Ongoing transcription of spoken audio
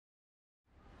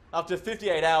After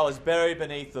 58 hours buried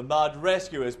beneath the mud,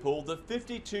 rescuers pulled the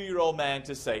 52-year-old man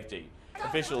to safety.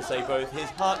 Officials say both his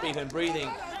heartbeat and breathing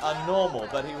are normal,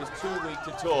 but he was too weak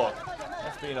to talk.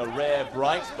 That's been a rare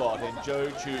bright spot in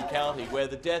Jiu County, where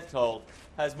the death toll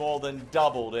has more than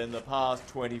doubled in the past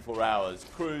 24 hours.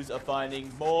 Crews are finding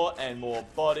more and more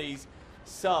bodies,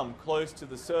 some close to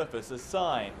the surface, a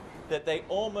sign that they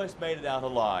almost made it out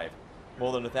alive.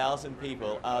 More than 1,000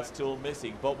 people are still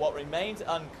missing, but what remains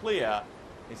unclear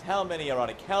is how many are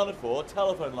unaccounted for,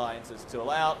 telephone lines are still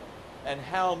out, and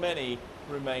how many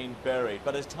remain buried.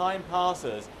 But as time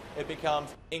passes, it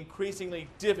becomes increasingly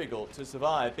difficult to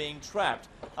survive being trapped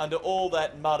under all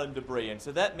that mud and debris. And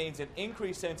so that means an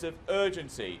increased sense of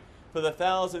urgency for the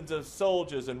thousands of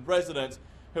soldiers and residents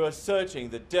who are searching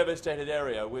the devastated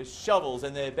area with shovels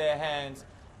in their bare hands,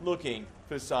 looking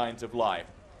for signs of life.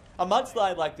 A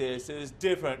mudslide like this is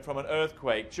different from an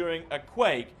earthquake. During a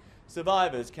quake,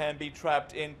 survivors can be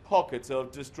trapped in pockets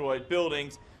of destroyed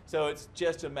buildings, so it's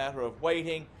just a matter of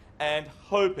waiting and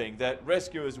hoping that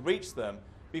rescuers reach them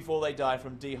before they die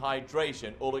from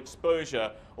dehydration or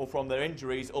exposure, or from their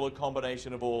injuries, or a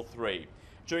combination of all three.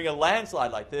 During a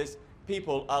landslide like this,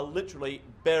 people are literally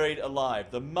buried alive.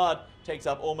 The mud takes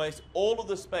up almost all of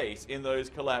the space in those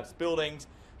collapsed buildings,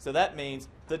 so that means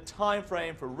the time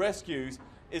frame for rescues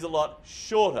is a lot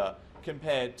shorter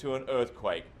compared to an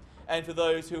earthquake. And for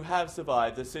those who have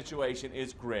survived, the situation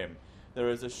is grim. There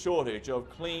is a shortage of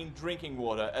clean drinking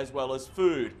water as well as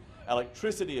food.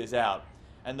 Electricity is out,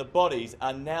 and the bodies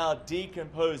are now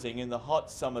decomposing in the hot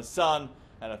summer sun,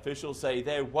 and officials say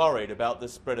they're worried about the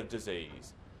spread of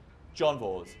disease. John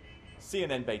Vors,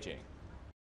 CNN Beijing.